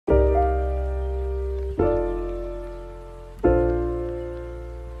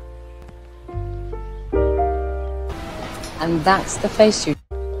And that's the face you.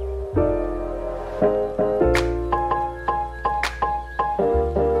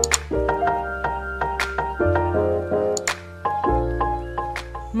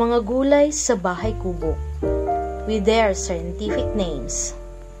 Mga gulay sa Bahay Kubo with their scientific names.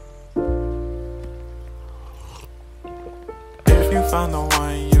 If you found the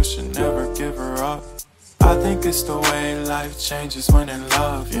one, you should never give her up. I think it's the way life changes when in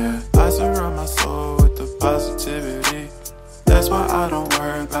love, yeah. I surround my soul with the positivity. That's why I don't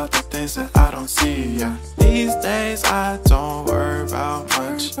worry about the things that I don't see, yeah. These days I don't worry about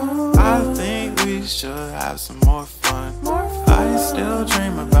much. I think we should have some more fun. I still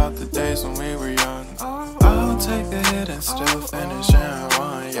dream about the days when we were young. I'll take a hit and still finish in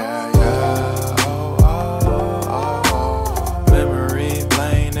one, yeah, yeah. Oh, oh, oh, oh. Memory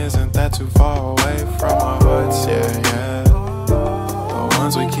lane, isn't that too far away from our hearts, yeah, yeah. The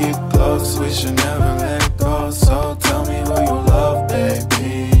ones we keep close, we should never let go. So tell me who you love,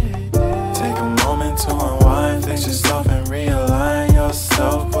 baby. Take a moment to unwind, fix yourself and realign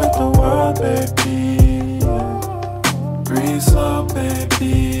yourself with the world, baby. Breathe slow,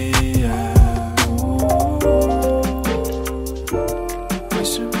 baby, yeah. We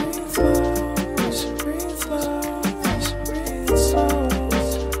should breathe slow, we should breathe slow, we should breathe slow.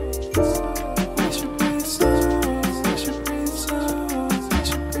 We should breathe slow, we should breathe slow, we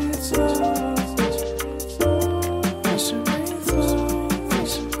should breathe slow. We should breathe slow, we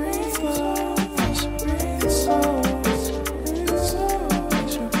should breathe slow, we should breathe slow. We should breathe slow, we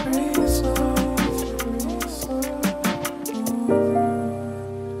should breathe slow, breathe slow.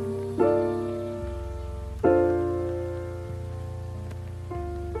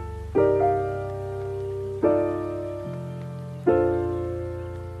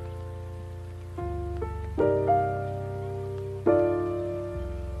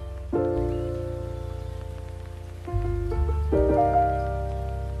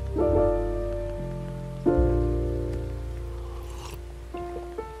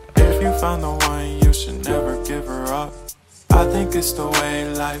 If you found the one, you should never give her up. I think it's the way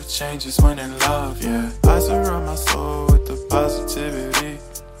life changes when in love, yeah. I surround my soul with the positivity.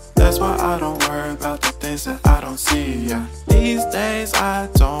 That's why I don't worry about the things that I don't see, yeah. These days I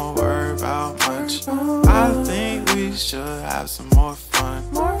don't worry about much. I think we should have some more fun.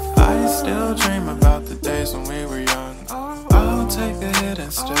 I still dream about the days when we were young. I'll take a hit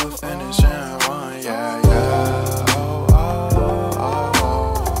and still finish in one, yeah, yeah.